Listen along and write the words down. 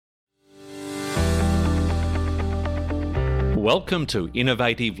Welcome to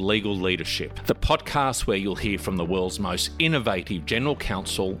Innovative Legal Leadership, the podcast where you'll hear from the world's most innovative general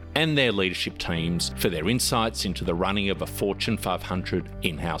counsel and their leadership teams for their insights into the running of a Fortune 500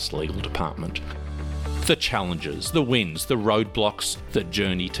 in-house legal department. The challenges, the wins, the roadblocks, the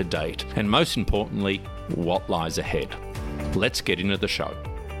journey to date, and most importantly, what lies ahead. Let's get into the show.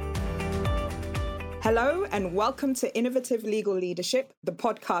 Hello and welcome to Innovative Legal Leadership, the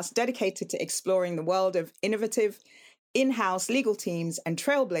podcast dedicated to exploring the world of innovative, in-house legal teams and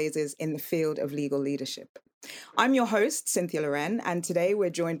trailblazers in the field of legal leadership. I'm your host, Cynthia Loren, and today we're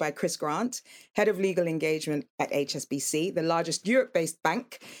joined by Chris Grant, Head of Legal Engagement at HSBC, the largest Europe-based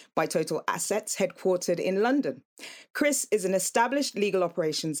bank by total assets, headquartered in London. Chris is an established legal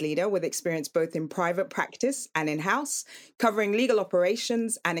operations leader with experience both in private practice and in-house, covering legal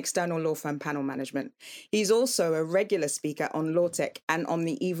operations and external law firm panel management. He's also a regular speaker on law tech and on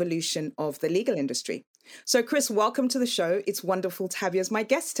the evolution of the legal industry. So Chris, welcome to the show. It's wonderful to have you as my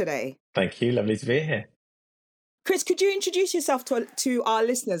guest today. Thank you. Lovely to be here. Chris, could you introduce yourself to our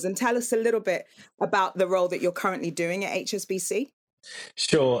listeners and tell us a little bit about the role that you're currently doing at HSBC?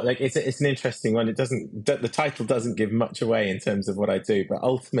 Sure. It's an interesting one. The title doesn't give much away in terms of what I do, but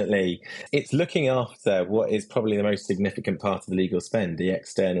ultimately it's looking after what is probably the most significant part of the legal spend, the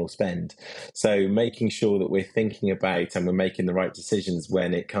external spend. So making sure that we're thinking about and we're making the right decisions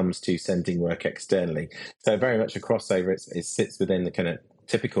when it comes to sending work externally. So very much a crossover. It sits within the kind of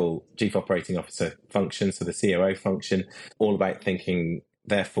typical Chief Operating Officer function, so the COO function, all about thinking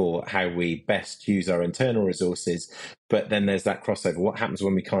therefore how we best use our internal resources. But then there's that crossover. What happens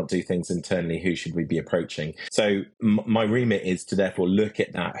when we can't do things internally? Who should we be approaching? So my remit is to therefore look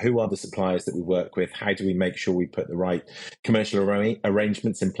at that. Who are the suppliers that we work with? How do we make sure we put the right commercial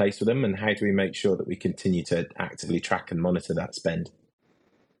arrangements in place with them? And how do we make sure that we continue to actively track and monitor that spend?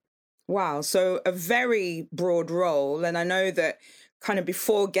 Wow. So a very broad role. And I know that kind of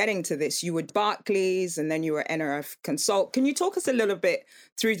before getting to this, you were Barclays and then you were NRF Consult. Can you talk us a little bit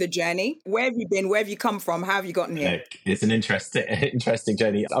through the journey? Where have you been? Where have you come from? How have you gotten here? It's an interesting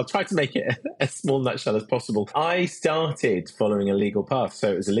journey. I'll try to make it a small nutshell as possible. I started following a legal path.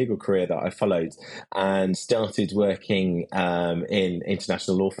 So it was a legal career that I followed and started working in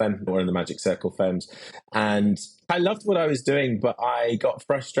international law firm or in the Magic Circle firms. And I loved what I was doing, but I got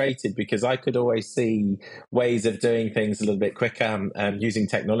frustrated because I could always see ways of doing things a little bit quicker, using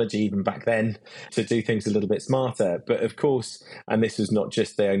technology even back then to do things a little bit smarter. But of course, and this was not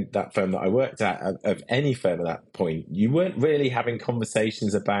just that firm that I worked at, of any firm at that point, you weren't really having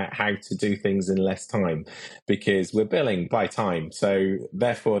conversations about how to do things in less time because we're billing by time. So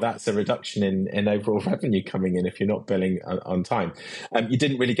therefore, that's a reduction in overall revenue coming in if you're not billing on time. You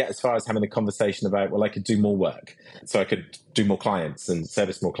didn't really get as far as having a conversation about, well, I could do more work. So I could do more clients and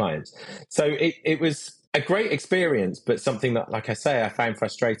service more clients. So it was a great experience, but something that, like I say, I found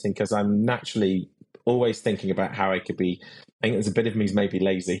frustrating because I'm naturally always thinking about how I could be. I think there's a bit of me is maybe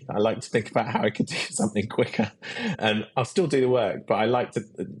lazy. I like to think about how I could do something quicker. And I'll still do the work, but I like to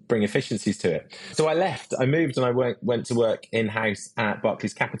bring efficiencies to it. So I left, I moved and I went to work in-house at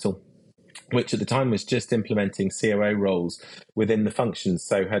Barclays Capital, which at the time was just implementing COO roles within the functions.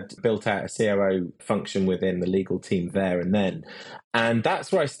 So had built out a COO function within the legal team there and then. And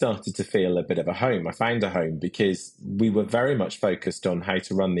that's where I started to feel a bit of a home. I found a home because we were very much focused on how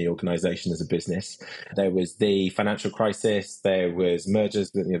to run the organization as a business. There was the financial crisis, there was mergers,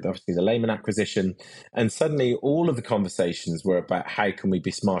 obviously the Lehman acquisition. And suddenly all of the conversations were about how can we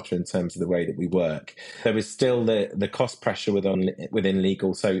be smarter in terms of the way that we work. There was still the cost pressure within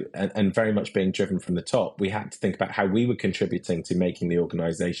legal, so and very much being driven from the top. We had to think about how we were contributing to making the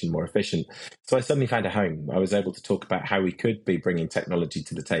organization more efficient. So I suddenly found a home. I was able to talk about how we could be bringing technology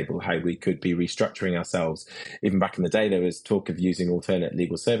to the table, how we could be restructuring ourselves. Even back in the day, there was talk of using alternate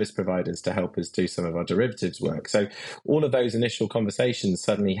legal service providers to help us do some of our derivatives work. So all of those initial conversations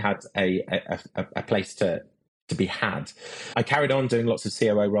suddenly had a place to be had. I carried on doing lots of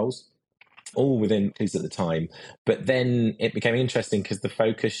COO roles, all within Barclays at the time. But then it became interesting because the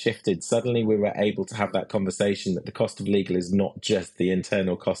focus shifted. Suddenly we were able to have that conversation that the cost of legal is not just the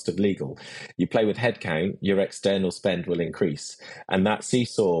internal cost of legal. You play with headcount, your external spend will increase. And that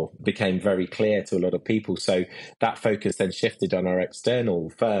seesaw became very clear to a lot of people. So that focus then shifted on our external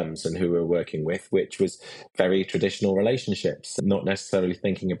firms and who we're working with, which was very traditional relationships, not necessarily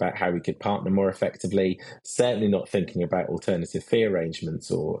thinking about how we could partner more effectively, certainly not thinking about alternative fee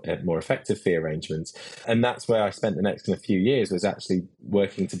arrangements or more effective fee arrangements. And that's where I spent the next few years, was actually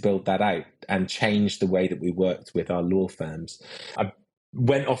working to build that out and change the way that we worked with our law firms. I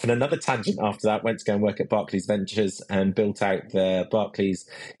went off on another tangent after that, went to go and work at Barclays Ventures and built out the Barclays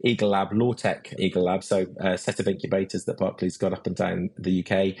Eagle Lab, Law Tech Eagle Lab, so a set of incubators that Barclays got up and down the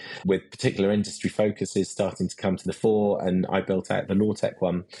UK with particular industry focuses starting to come to the fore. And I built out the Law Tech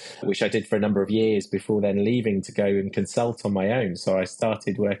one, which I did for a number of years before then leaving to go and consult on my own. So I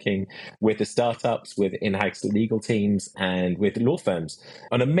started working with the startups, with in-house legal teams and with law firms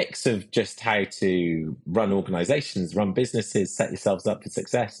on a mix of just how to run organizations, run businesses, set yourselves up for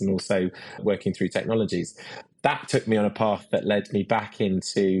success, and also working through technologies. That took me on a path that led me back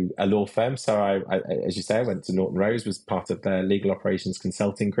into a law firm. So I, as you say, I went to Norton Rose, was part of their legal operations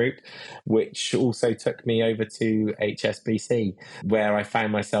consulting group, which also took me over to HSBC, where I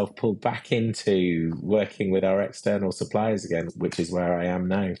found myself pulled back into working with our external suppliers again, which is where I am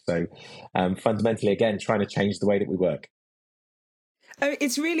now. So fundamentally, again, trying to change the way that we work.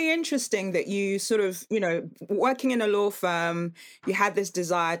 It's really interesting that you sort of, working in a law firm, you had this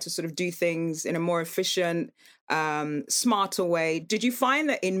desire to sort of do things in a more efficient, smarter way. Did you find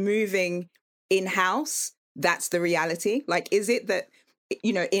that in moving in-house, that's the reality? Like, is it that,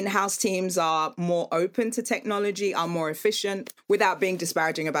 in-house teams are more open to technology, are more efficient, without being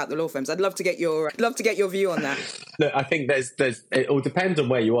disparaging about the law firms? I'd love to get your view on that. Look, I think it all depends on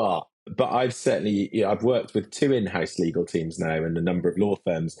where you are. But I've certainly, I've worked with 2 in-house legal teams now and a number of law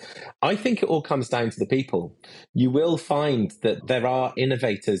firms. I think it all comes down to the people. You will find that there are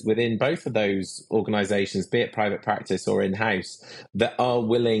innovators within both of those organizations, be it private practice or in-house, that are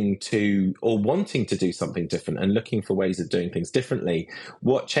willing to or wanting to do something different and looking for ways of doing things differently.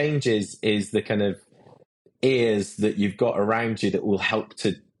 What changes is the kind of ears that you've got around you that will help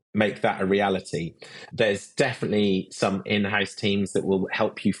to make that a reality. There's definitely some in-house teams that will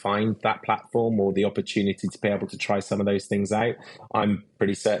help you find that platform or the opportunity to be able to try some of those things out. I'm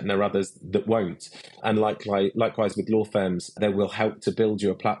pretty certain there are others that won't. And likewise with law firms, they will help to build you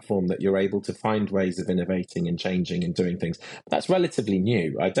a platform that you're able to find ways of innovating and changing and doing things. That's relatively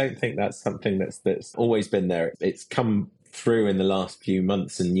new. I don't think that's something that's always been there. It's come through in the last few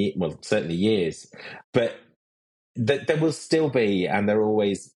months and certainly years. But there will still be, and there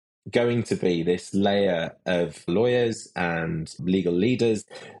always going to be, this layer of lawyers and legal leaders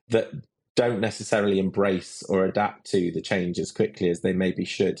that don't necessarily embrace or adapt to the change as quickly as they maybe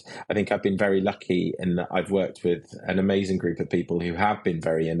should. I think I've been very lucky in that I've worked with an amazing group of people who have been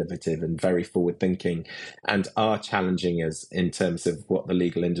very innovative and very forward thinking and are challenging us in terms of what the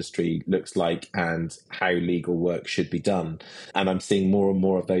legal industry looks like and how legal work should be done. And I'm seeing more and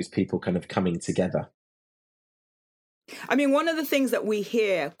more of those people kind of coming together. I mean, one of the things that we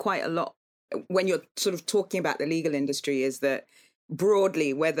hear quite a lot when you're sort of talking about the legal industry is that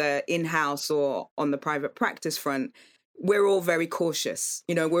broadly, whether in-house or on the private practice front, we're all very cautious.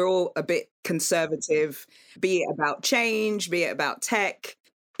 We're all a bit conservative, be it about change, be it about tech.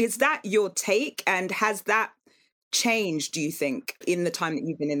 Is that your take? And has that changed, do you think, in the time that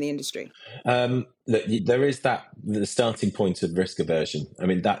you've been in the industry? Look, there is the starting point of risk aversion. I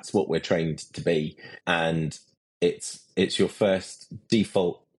mean, that's what we're trained to be. And it's your first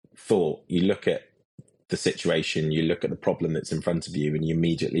default thought. You look at the situation, you look at the problem that's in front of you, and you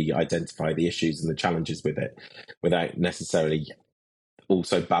immediately identify the issues and the challenges with it without necessarily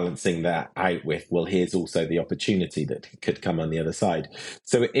also balancing that out with, well, here's also the opportunity that could come on the other side.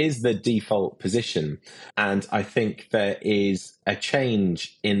 So it is the default position. And I think there is a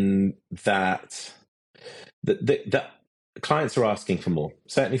change in that clients are asking for more,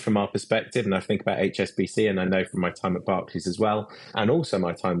 certainly from our perspective. And I think about HSBC, and I know from my time at Barclays as well, and also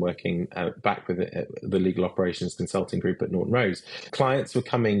my time working back with the legal operations consulting group at Norton Rose. Clients were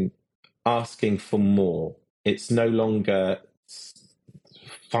coming asking for more. It's no longer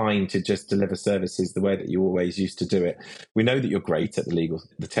fine to just deliver services the way that you always used to do it. We know that you're great at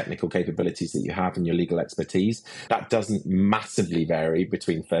the technical capabilities that you have and your legal expertise. That doesn't massively vary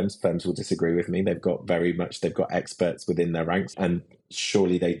between firms. Firms will disagree with me. They've got experts within their ranks, and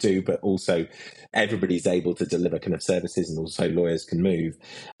surely they do, but also everybody's able to deliver kind of services, and also lawyers can move.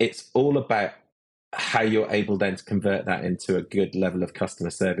 It's all about how you're able then to convert that into a good level of customer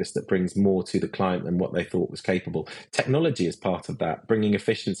service that brings more to the client than what they thought was capable. Technology is part of that. Bringing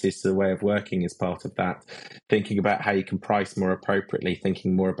efficiencies to the way of working is part of that. Thinking about how you can price more appropriately,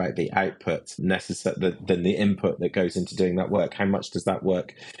 thinking more about the output necessary than the input that goes into doing that work. How much does that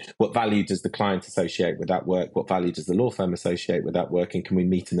work? What value does the client associate with that work? What value does the law firm associate with that work? And can we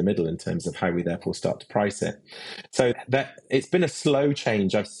meet in the middle in terms of how we therefore start to price it? So that it's been a slow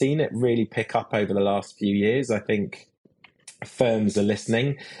change. I've seen it really pick up over the last few years. I think firms are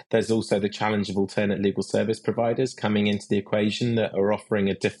listening. There's also the challenge of alternate legal service providers coming into the equation that are offering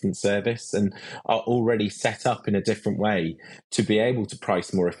a different service and are already set up in a different way to be able to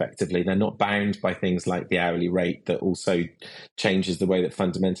price more effectively. They're not bound by things like the hourly rate that also changes the way that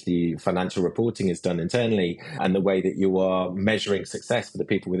fundamentally financial reporting is done internally and the way that you are measuring success for the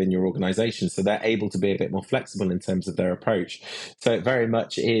people within your organization. So they're able to be a bit more flexible in terms of their approach. So it very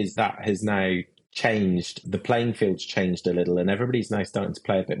much is that has now changed, the playing field's changed a little, and everybody's now starting to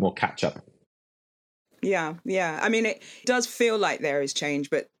play a bit more catch up. Yeah. I mean, it does feel like there is change,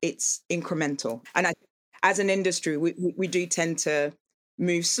 but it's incremental. And as an industry, we do tend to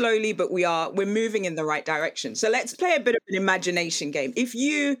move slowly, but we're moving in the right direction. So let's play a bit of an imagination game. If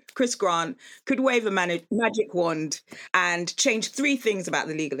you, Chris Grant, could wave a magic wand and change 3 things about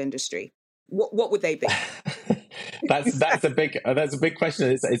the legal industry, what would they be? That's a big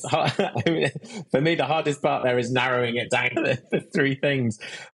question. It's hard. I mean, for me, the hardest part there is narrowing it down to the 3 things.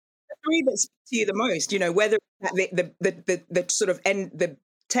 The 3 that speak to you the most, whether the sort of end, the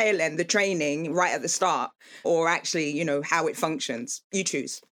tail end, the training right at the start, or actually, how it functions. You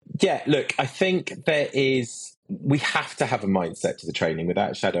choose. Yeah, look, I think we have to have a mindset to the training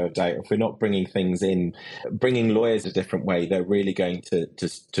without a shadow of doubt. If we're not bringing lawyers a different way, they're really going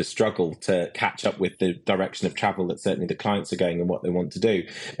to struggle to catch up with the direction of travel that certainly the clients are going and what they want to do.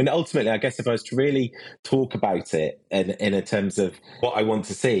 And ultimately, I guess if I was to really talk about it in a terms of what I want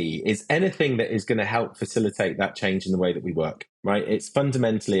to see is anything that is going to help facilitate that change in the way that we work, right? It's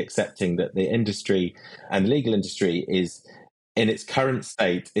fundamentally accepting that the industry and the legal industry is in its current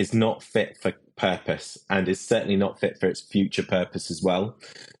state is not fit for purpose and is certainly not fit for its future purpose as well.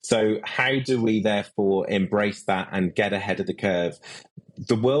 So how do we therefore embrace that and get ahead of the curve?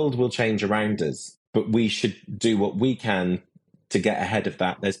 The world will change around us, but we should do what we can to get ahead of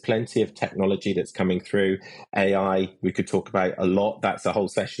that. There's plenty of technology that's coming through. AI, we could talk about a lot. That's a whole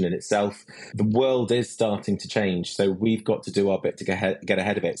session in itself. The world is starting to change, so we've got to do our bit to get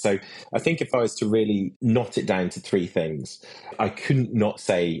ahead of it. So I think if I was to really knot it down to 3 things, I couldn't not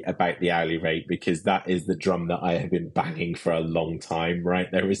say about the hourly rate, because that is the drum that I have been banging for a long time,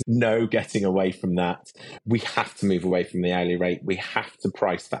 right? There is no getting away from that. We have to move away from the hourly rate. We have to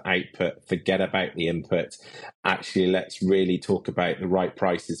price for output, forget about the input. Actually, let's really talk about the right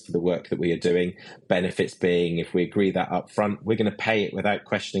prices for the work that we are doing. Benefits being, if we agree that up front, we're going to pay it without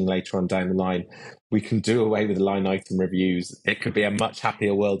questioning later on down the line. We can do away with line item reviews. It could be a much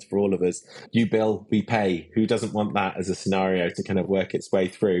happier world for all of us. You bill, we pay. Who doesn't want that as a scenario to kind of work its way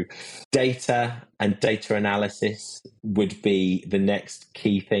through? Data and data analysis would be the next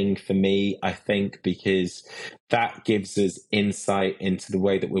key thing for me, I think, because that gives us insight into the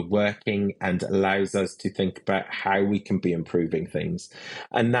way that we're working and allows us to think about how we can be improving things.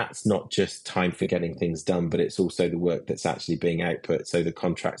 And that's not just time for getting things done, but it's also the work that's actually being output. So the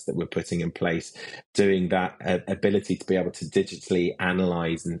contracts that we're putting in place, doing that ability to be able to digitally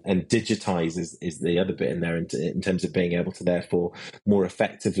analyze and digitize is the other bit in there in terms of being able to therefore more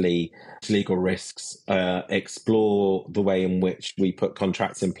effectively legal risks, explore the way in which we put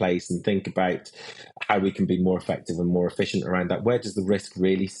contracts in place and think about how we can be more effective and more efficient around that. Where does the risk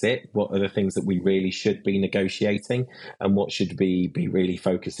really sit? What are the things that we really should be negotiating and what should we be really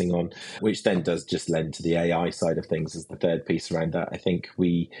focusing on? Which then does just lend to the AI side of things as the third piece around that. I think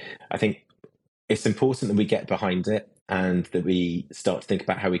it's important that we get behind it and that we start to think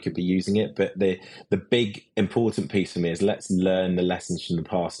about how we could be using it. But the big important piece for me is let's learn the lessons from the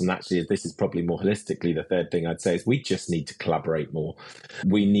past. And actually, this is probably more holistically, the third thing I'd say is we just need to collaborate more.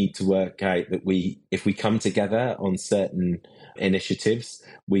 We need to work out that if we come together on certain initiatives,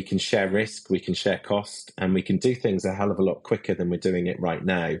 we can share risk, we can share cost, and we can do things a hell of a lot quicker than we're doing it right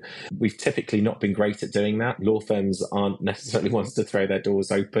now. We've typically not been great at doing that. Law firms aren't necessarily ones to throw their doors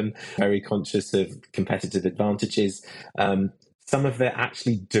open, very conscious of competitive advantages. Some of their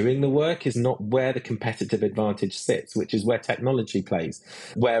actually doing the work is not where the competitive advantage sits, which is where technology plays,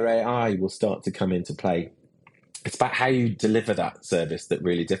 where AI will start to come into play. It's about how you deliver that service that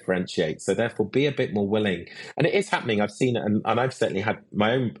really differentiates. So therefore, be a bit more willing. And it is happening. I've seen it, and I've certainly had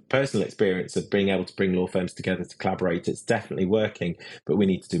my own personal experience of being able to bring law firms together to collaborate. It's definitely working, but we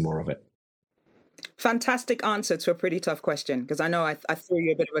need to do more of it. Fantastic answer to a pretty tough question, because I know I threw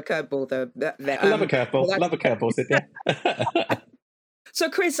you a bit of a curveball there. I love a curveball. Love a curveball, Cynthia. So,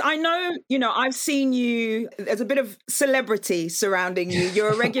 Chris, I know, I've seen you, there's a bit of celebrity surrounding you. You're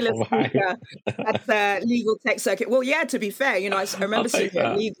a regular speaker at the legal tech circuit. Well, yeah, to be fair, I remember seeing you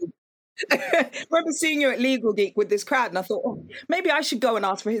at Legal. I remember seeing you at Legal Geek with this crowd, and I thought, maybe I should go and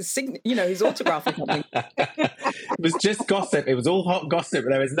ask for his his autograph or something. It was just gossip. It was all hot gossip.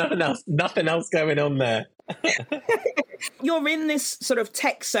 There was nothing else going on there. you're in this sort of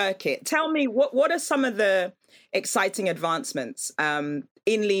tech circuit. Tell me, what are some of the exciting advancements in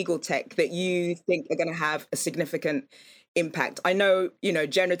legal tech that you think are going to have a significant impact? I know,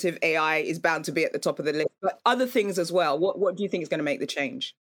 generative AI is bound to be at the top of the list, but other things as well. What do you think is going to make the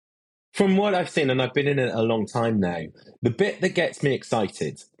change? From what I've seen, and I've been in it a long time now, the bit that gets me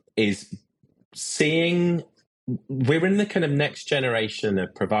excited is seeing we're in the kind of next generation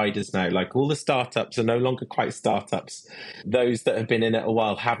of providers now. Like, all the startups are no longer quite startups. Those that have been in it a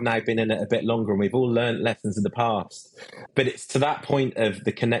while have now been in it a bit longer, and we've all learned lessons in the past. But it's to that point of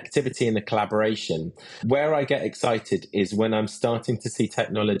the connectivity and the collaboration. Where I get excited is when I'm starting to see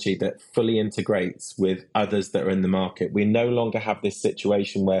technology that fully integrates with others that are in the market. We no longer have this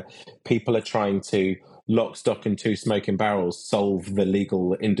situation where people are trying to lock, stock, and two smoking barrels solve the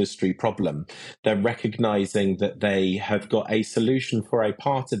legal industry problem. They're recognizing that they have got a solution for a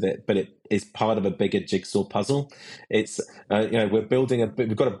part of it, but it is part of a bigger jigsaw puzzle. It's we've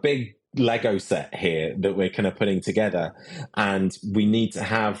got a big Lego set here that we're kind of putting together, and we need to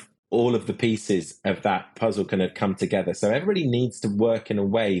have all of the pieces of that puzzle kind of come together. So everybody needs to work in a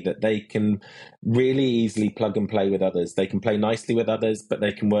way that they can really easily plug and play with others. They can play nicely with others, but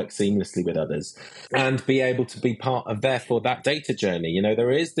they can work seamlessly with others and be able to be part of, therefore, that data journey.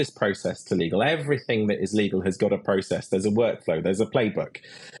 There is this process to legal. Everything that is legal has got a process. There's a workflow, there's a playbook,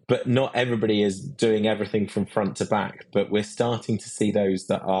 but not everybody is doing everything from front to back. But we're starting to see those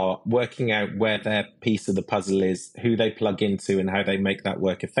that are working out where their piece of the puzzle is, who they plug into and how they make that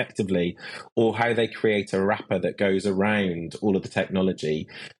work effectively, or how they create a wrapper that goes around all of the technology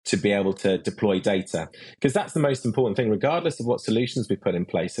to be able to deploy data. Because that's the most important thing, regardless of what solutions we put in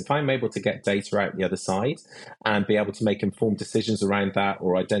place. If I'm able to get data out the other side and be able to make informed decisions around that,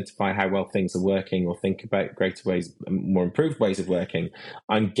 or identify how well things are working, or think about greater ways, more improved ways of working,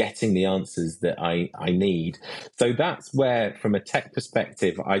 I'm getting the answers that I need. So that's where, from a tech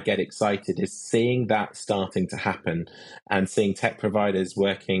perspective, I get excited, is seeing that starting to happen and seeing tech providers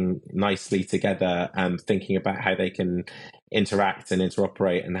working nicely together and thinking about how they can interact and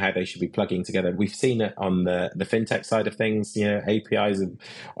interoperate and how they should be plugging together. We've seen it on the fintech side of things. APIs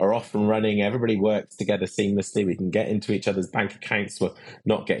are off and running. Everybody works together seamlessly. We can get into each other's bank accounts, well,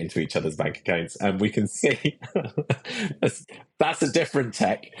 not get into each other's bank accounts, and we can see that's a different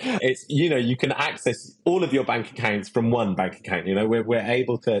tech. It's, you can access all of your bank accounts from one bank account. We're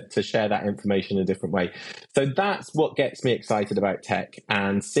able to share that information in a different way. So that's what gets me excited about tech,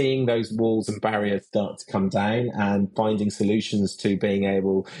 and seeing those walls and barriers start to come down and finding solutions to being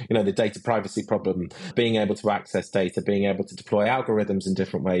able, the data privacy problem, being able to access data, being able to deploy algorithms in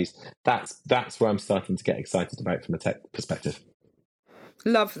different ways. That's where I'm starting to get excited about from a tech perspective.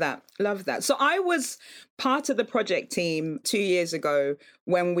 Love that. So I was part of the project team 2 years ago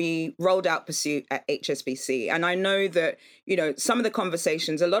when we rolled out Pursuit at HSBC. And I know that, a lot of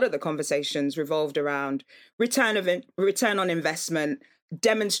the conversations revolved around return on investment,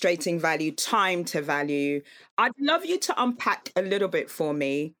 demonstrating value, time to value. I'd love you to unpack a little bit for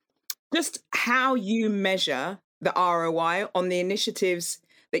me just how you measure the ROI on the initiatives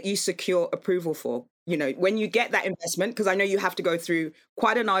that you secure approval for. When you get that investment, because I know you have to go through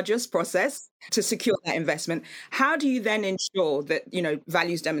quite an arduous process to secure that investment, how do you then ensure that,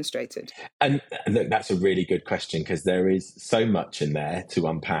 value is demonstrated? And look, that's a really good question, because there is so much in there to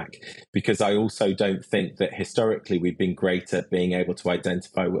unpack, because I also don't think that historically we've been great at being able to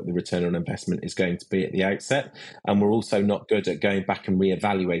identify what the return on investment is going to be at the outset. And we're also not good at going back and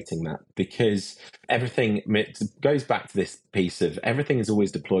reevaluating that, because everything goes back to this piece of everything is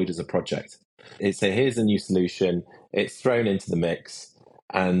always deployed as a project. Here's a new solution, it's thrown into the mix,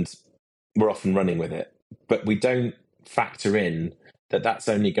 and we're off and running with it. But we don't factor in that that's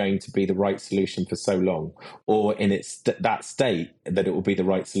only going to be the right solution for so long, or in that state that it will be the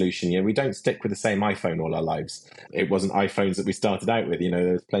right solution. We don't stick with the same iPhone all our lives. It wasn't iPhones that we started out with.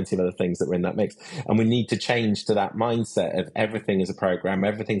 There's plenty of other things that were in that mix. And we need to change to that mindset of everything is a program,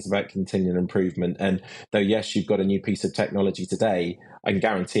 everything's about continual improvement. And though, yes, you've got a new piece of technology today, I can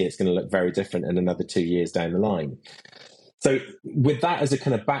guarantee it's going to look very different in another 2 years down the line. So with that as a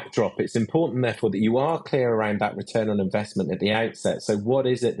kind of backdrop, it's important, therefore, that you are clear around that return on investment at the outset. So what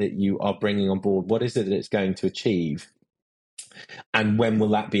is it that you are bringing on board? What is it that it's going to achieve? And when will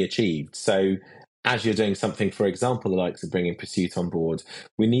that be achieved? So as you're doing something, for example, the likes of bringing Pursuit on board,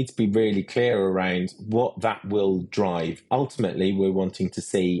 we need to be really clear around what that will drive. Ultimately, we're wanting to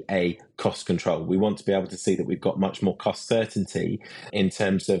see a cost control. We want to be able to see that we've got much more cost certainty in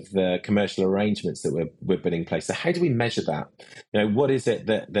terms of the commercial arrangements that we're putting in place. So how do we measure that? What is it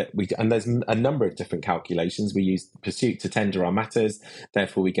that we, and there's a number of different calculations. We use pursuit to tender our matters.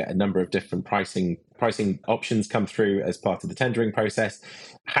 Therefore, we get a number of different pricing options come through as part of the tendering process.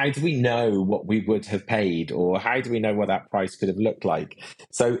 How do we know what we would have paid, or how do we know what that price could have looked like?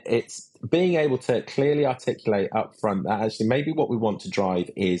 So it's being able to clearly articulate up front that actually maybe what we want to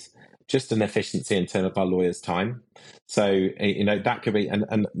drive is just an efficiency in terms of our lawyers' time. So, that could be,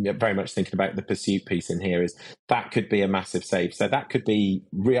 and very much thinking about the pursuit piece in here, is that could be a massive save. So that could be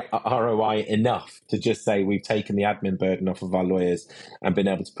ROI enough to just say we've taken the admin burden off of our lawyers and been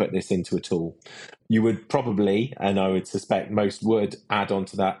able to put this into a tool. You would probably, and I would suspect most would, add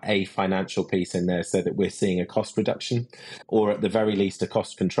onto that a financial piece in there so that we're seeing a cost reduction, or at the very least a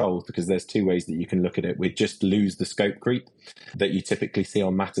cost control, because there's two ways that you can look at it. We just lose the scope creep that you typically see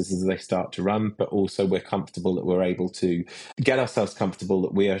on matters as they start to run, but also we're comfortable that we're able to get ourselves comfortable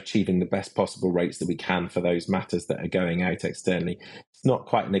that we are achieving the best possible rates that we can for those matters that are going out externally. It's not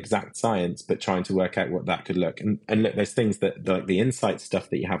quite an exact science, but trying to work out what that could look. And look, there's things that, like the insight stuff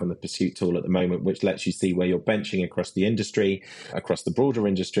that you have on the pursuit tool at the moment, which lets you see where you're benching across the industry, across the broader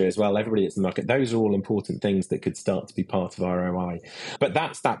industry as well. Everybody that's in the market, those are all important things that could start to be part of ROI. But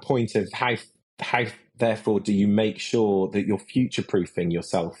that's that point of how therefore do you make sure that you're future-proofing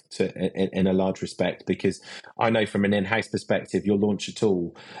yourself in a large respect? Because I know from an in-house perspective, you'll launch a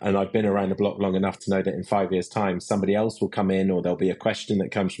tool, and I've been around the block long enough to know that in 5 years' time, somebody else will come in, or there'll be a question that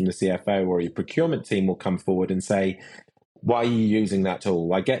comes from the CFO, or your procurement team will come forward and say, why are you using that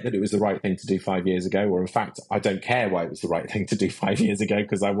tool? I get that it was the right thing to do 5 years ago, or in fact, I don't care why it was the right thing to do 5 years ago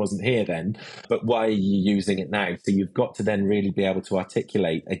because I wasn't here then, but why are you using it now? So you've got to then really be able to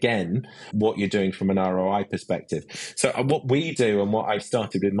articulate, again, what you're doing from an ROI perspective. So what we do, and what I've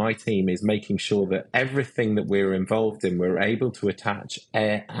started with my team, is making sure that everything that we're involved in, we're able to attach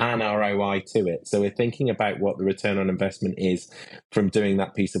an ROI to it. So we're thinking about what the return on investment is from doing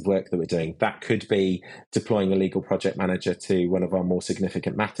that piece of work that we're doing. That could be deploying a legal project manager to one of our more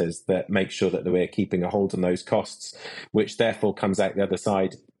significant matters that makes sure that we're keeping a hold on those costs, which therefore comes out the other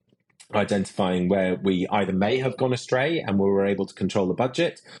side identifying where we either may have gone astray and we were able to control the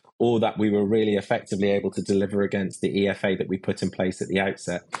budget, or that we were really effectively able to deliver against the EFA that we put in place at the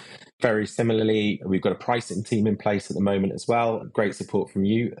outset. Very similarly, we've got a pricing team in place at the moment as well. Great support from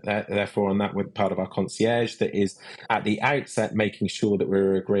you, therefore, on that, with part of our concierge that is at the outset making sure that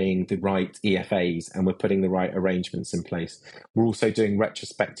we're agreeing the right EFAs and we're putting the right arrangements in place. We're also doing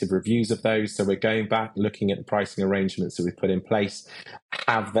retrospective reviews of those. So we're going back, looking at the pricing arrangements that we've put in place.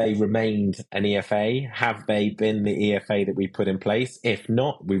 Have they remained an EFA? Have they been the EFA that we put in place? If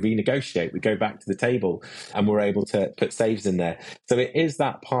not, we renegotiate. We go back to the table and we're able to put saves in there. So it is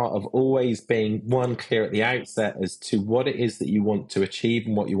that part of always being, one, clear at the outset as to what it is that you want to achieve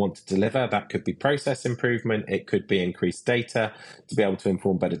and what you want to deliver. That could be process improvement. It could be increased data to be able to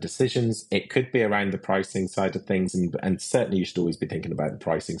inform better decisions. It could be around the pricing side of things. And certainly you should always be thinking about the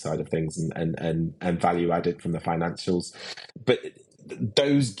pricing side of things and value added from the financials. But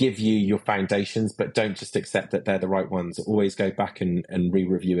those give you your foundations, but don't just accept that they're the right ones. Always go back and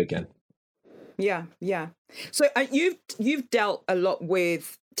re-review again. Yeah. So you've dealt a lot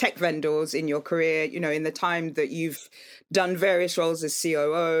with tech vendors in your career, in the time that you've done various roles as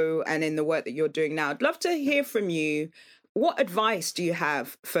COO and in the work that you're doing now. I'd love to hear from you. What advice do you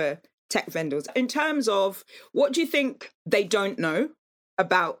have for tech vendors in terms of what do you think they don't know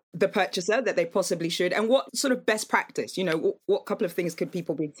about the purchaser that they possibly should, and what sort of best practice, what couple of things could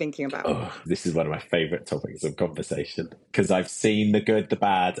people be thinking about? Oh, this is one of my favorite topics of conversation because I've seen the good, the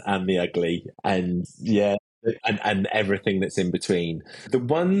bad, and the ugly, and everything that's in between. The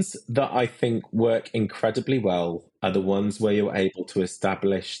ones that I think work incredibly well are the ones where you're able to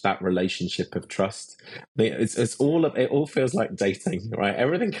establish that relationship of trust. It all feels like dating, right?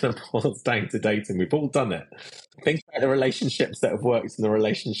 Everything kind of boils down to dating. We've all done it. Think about the relationships that have worked and the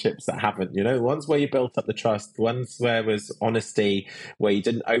relationships that haven't. The ones where you built up the trust, the ones where there was honesty, where you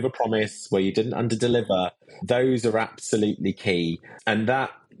didn't overpromise, where you didn't underdeliver. Those are absolutely key. And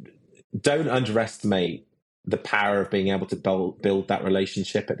that, don't underestimate the power of being able to build that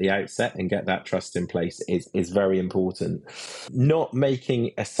relationship at the outset and get that trust in place is very important. Not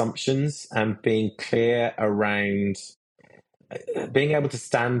making assumptions and being clear around being able to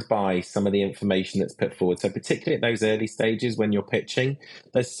stand by some of the information that's put forward. So particularly at those early stages when you're pitching,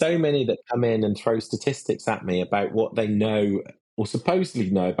 there's so many that come in and throw statistics at me about what they know or supposedly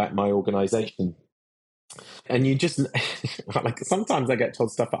know about my organization. And you just like, sometimes I get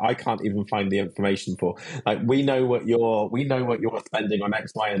told stuff that I can't even find the information for. Like, we know what you're spending on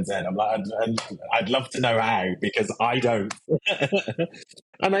X, Y, and Z. I'm like, I'd love to know how, because I don't.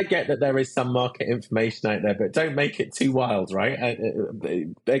 And I get that there is some market information out there, but don't make it too wild, right?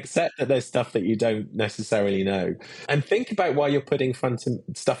 Accept that there's stuff that you don't necessarily know, and think about why you're putting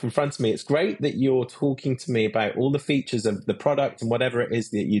stuff in front of me. It's great that you're talking to me about all the features of the product and whatever it is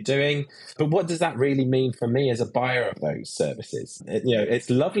that you're doing, but what does that really mean for me as a buyer of those services? It's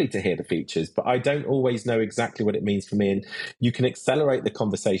lovely to hear the features, but I don't always know exactly what it means for me. And you can accelerate the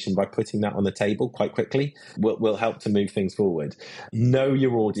conversation by putting that on the table quite quickly. Will help to move things forward. Know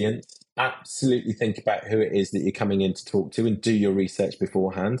your audience. Absolutely think about who it is that you're coming in to talk to, and do your research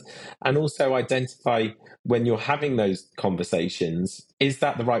beforehand. And also identify, when you're having those conversations, is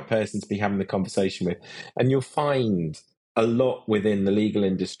that the right person to be having the conversation with? And you'll find a lot within the legal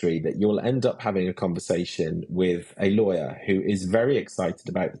industry that you'll end up having a conversation with a lawyer who is very excited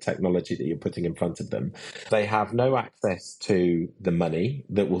about the technology that you're putting in front of them. They have no access to the money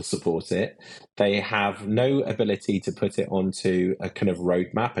that will support it. They have no ability to put it onto a kind of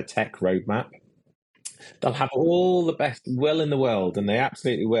roadmap, a tech roadmap. They'll have all the best will in the world, and they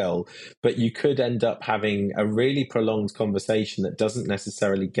absolutely will, but you could end up having a really prolonged conversation that doesn't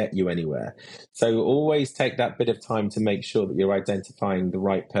necessarily get you anywhere. So always take that bit of time to make sure that you're identifying the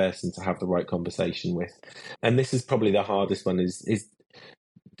right person to have the right conversation with. And this is probably the hardest one, is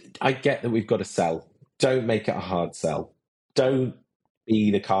I get that we've got to sell. Don't make it a hard sell. Don't be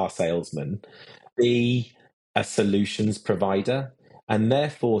the car salesman. Be a solutions provider, and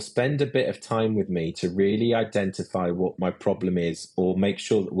therefore spend a bit of time with me to really identify what my problem is, or make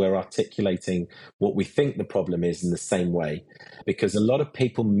sure that we're articulating what we think the problem is in the same way. Because a lot of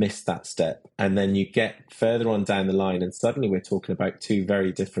people miss that step, and then you get further on down the line and suddenly we're talking about two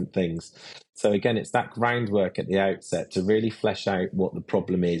very different things. So again, it's that groundwork at the outset to really flesh out what the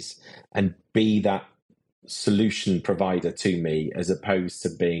problem is and be that solution provider to me, as opposed to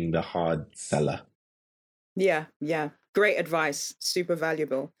being the hard seller. Yeah. Great advice. Super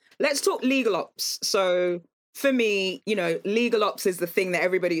valuable. Let's talk legal ops. So for me, legal ops is the thing that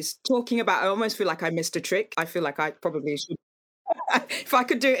everybody's talking about. I almost feel like I missed a trick. I feel like I probably should. If I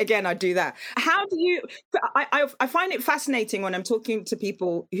could do it again, I'd do that. How do you, I find it fascinating when I'm talking to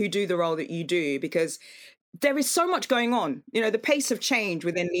people who do the role that you do, because there is so much going on. The pace of change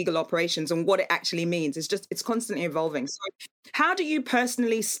within legal operations and what it actually means is it's constantly evolving. So how do you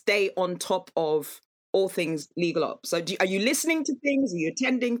personally stay on top of all things legal ops? So are you listening to things? Are you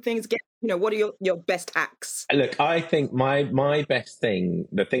attending things? What are your best hacks? Look, I think my best thing,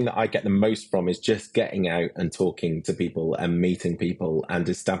 the thing that I get the most from, is just getting out and talking to people and meeting people and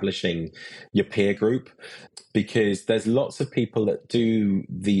establishing your peer group. Because there's lots of people that do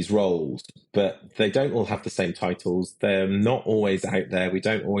these roles, but they don't all have the same titles. They're not always out there. We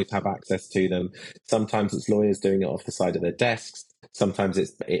don't always have access to them. Sometimes it's lawyers doing it off the side of their desks. Sometimes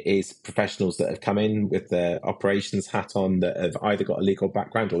it is professionals that have come in with their operations hat on, that have either got a legal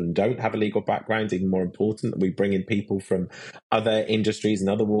background or don't have a legal background. Even more important, that we bring in people from other industries and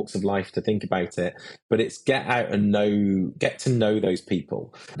other walks of life to think about it. But it's get out and get to know those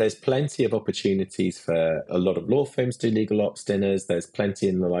people. There's plenty of opportunities for a lot of law firms to do legal ops dinners. There's plenty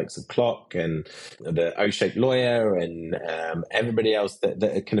in the likes of Clock and the O-shaped lawyer and everybody else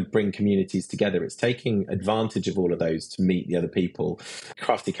that kind of bring communities together. It's taking advantage of all of those to meet the other people.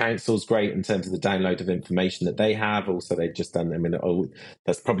 Crafty Council's great in terms of the download of information that they have. Also, they've just done,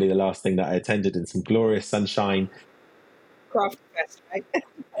 that's probably the last thing that I attended in some glorious sunshine. Crafty Fest, right?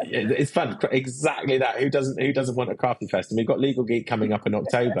 It's fun. Exactly that. Who doesn't want a Crafty Fest? And we've got Legal Geek coming up in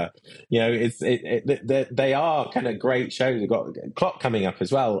October. They are kind of great shows. We've got Clock coming up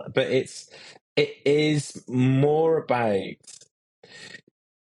as well. But it is more about,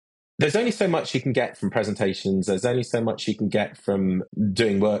 there's only so much you can get from presentations. There's only so much you can get from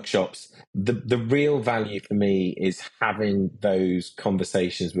doing workshops. The real value for me is having those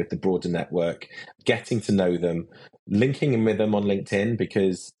conversations with the broader network, getting to know them, linking in with them on LinkedIn,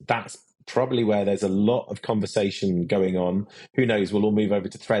 because that's probably where there's a lot of conversation going on. Who knows? We'll all move over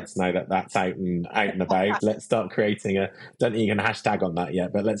to Threads now that that's out and about. Let's start creating don't think you can hashtag on that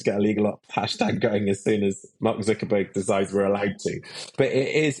yet, but let's get a legal op hashtag going as soon as Mark Zuckerberg decides we're allowed to. But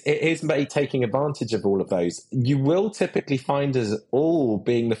it is taking advantage of all of those. You will typically find us all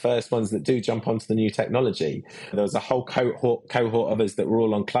being the first ones that do jump onto the new technology. There was a whole cohort of us that were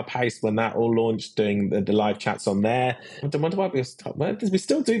all on Clubhouse when that all launched, doing the live chats on there. I wonder why we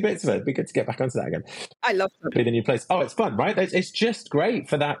still do bits of it, because good to get back onto that again. I love that. Be the new place. Oh, it's fun, right? It's just great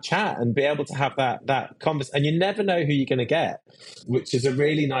for that chat and be able to have that conversation. And you never know who you're going to get, which is a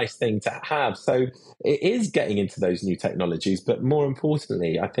really nice thing to have. So it is getting into those new technologies, but more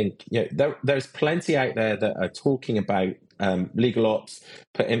importantly, I think there's plenty out there that are talking about legal ops,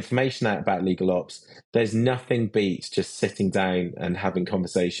 put information out about legal ops. There's nothing beats just sitting down and having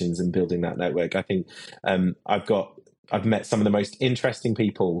conversations and building that network. I think I've met some of the most interesting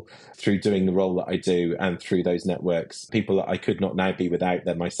people through doing the role that I do and through those networks. People that I could not now be without.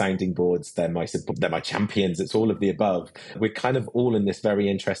 They're my sounding boards. They're my champions. It's all of the above. We're kind of all in this very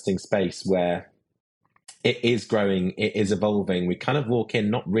interesting space where it is growing, it is evolving. We kind of walk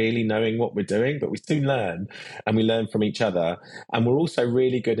in not really knowing what we're doing, but we soon learn, and we learn from each other. And we're also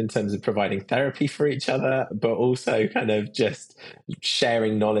really good in terms of providing therapy for each other, but also kind of just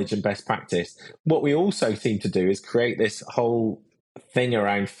sharing knowledge and best practice. What we also seem to do is create this whole thing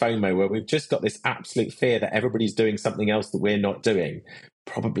around FOMO, where we've just got this absolute fear that everybody's doing something else that we're not doing.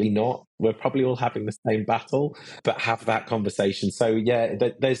 Probably not. We're probably all having the same battle, but have that conversation. So yeah,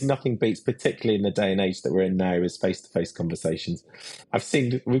 there's nothing beats, particularly in the day and age that we're in now, is face-to-face conversations.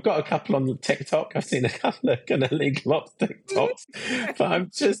 We've got a couple on TikTok. I've seen a couple of kind of legal ops TikToks, but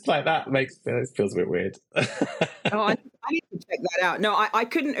I'm just like, it feels a bit weird. I need to check that out. No, I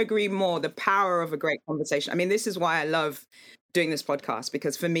couldn't agree more. The power of a great conversation. I mean, this is why I love doing this podcast,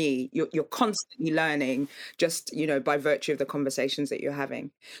 because for me, you're constantly learning just, by virtue of the conversations that you're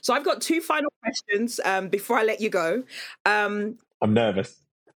having. So I've got two final questions before I let you go. I'm nervous.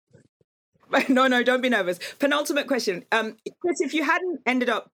 No, don't be nervous. Penultimate question. Chris, if you hadn't ended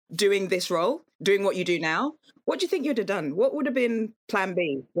up doing this role, doing what you do now, what do you think you'd have done? What would have been plan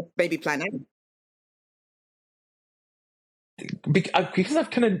B, maybe plan A? Because I've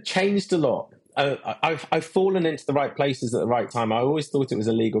kind of changed a lot. I've fallen into the right places at the right time. I always thought it was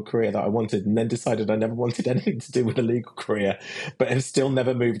a legal career that I wanted, and then decided I never wanted anything to do with a legal career, but have still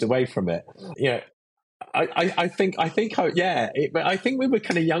never moved away from it. I think we were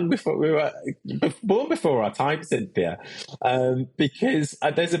kind of young before we were born before our time, Cynthia, because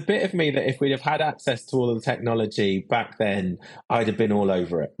there's a bit of me that if we'd have had access to all of the technology back then, I'd have been all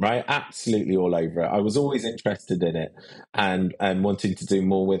over it, right? Absolutely all over it. I was always interested in it and wanting to do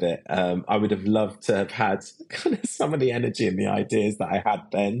more with it. I would have loved to have had kind of some of the energy and the ideas that I had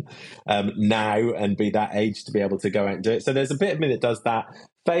then now, and be that age to be able to go out and do it. So there's a bit of me that does that.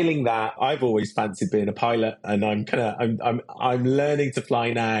 Failing that, I've always fancied being a pilot, and I'm learning to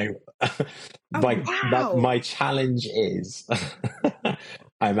fly now. My challenge is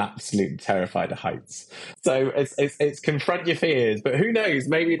I'm absolutely terrified of heights. So it's confront your fears, but who knows?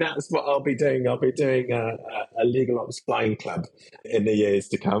 Maybe that's what I'll be doing. I'll be doing a legal ops flying club in the years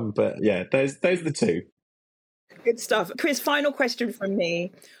to come. But yeah, those are the two. Good stuff. Chris, final question from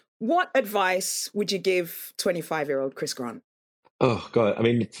me. What advice would you give 25-year-old Chris Grant? Oh, God. I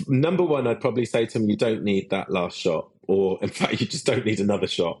mean, number one, I'd probably say to him, you don't need that last shot, or in fact, you just don't need another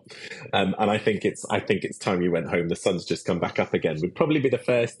shot. And I think it's time you went home. The sun's just come back up again would probably be the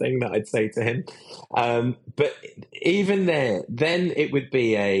first thing that I'd say to him. But even there, then it would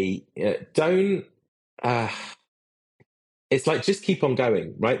be it's like, just keep on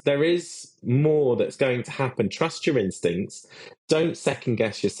going, right? There is more that's going to happen. Trust your instincts. Don't second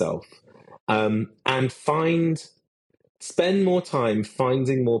guess yourself. And spend more time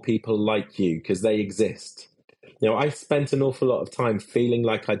finding more people like you, because they exist. I spent an awful lot of time feeling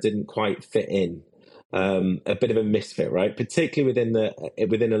like I didn't quite fit in, a bit of a misfit, right? Particularly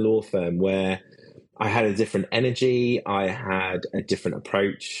within a law firm where I had a different energy, I had a different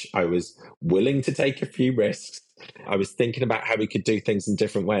approach, I was willing to take a few risks. I was thinking about how we could do things in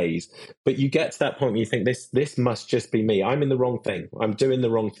different ways. But you get to that point where you think, this must just be me. I'm in the wrong thing. I'm doing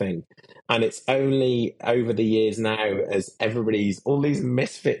the wrong thing. And it's only over the years now, as all these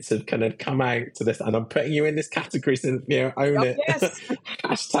misfits have kind of come out to this, and I'm putting you in this category, Cynthia, own it. Yes.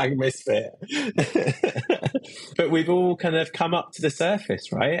 Hashtag misfit. But we've all kind of come up to the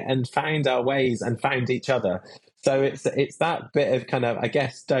surface, right? And found our ways and found each other. So it's that bit of kind of, I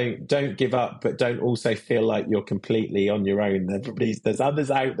guess, don't give up, but don't also feel like you're completely on your own. There's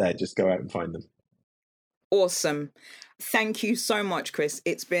others out there. Just go out and find them. Awesome. Thank you so much, Chris.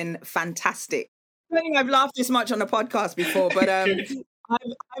 It's been fantastic. I don't think I've laughed this much on a podcast before, but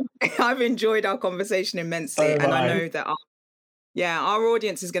I've enjoyed our conversation immensely. And I know that our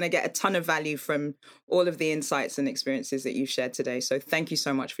audience is going to get a ton of value from all of the insights and experiences that you've shared today. So thank you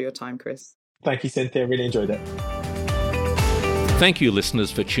so much for your time, Chris. Thank you, Cynthia. Really enjoyed it. Thank you, listeners,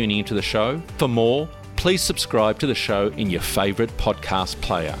 for tuning into the show. For more, please subscribe to the show in your favourite podcast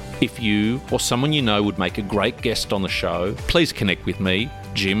player. If you or someone you know would make a great guest on the show, please connect with me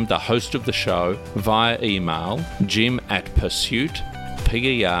Jim, the host of the show, via email,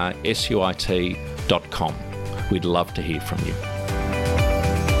 jim@persuit.com. We'd love to hear from you.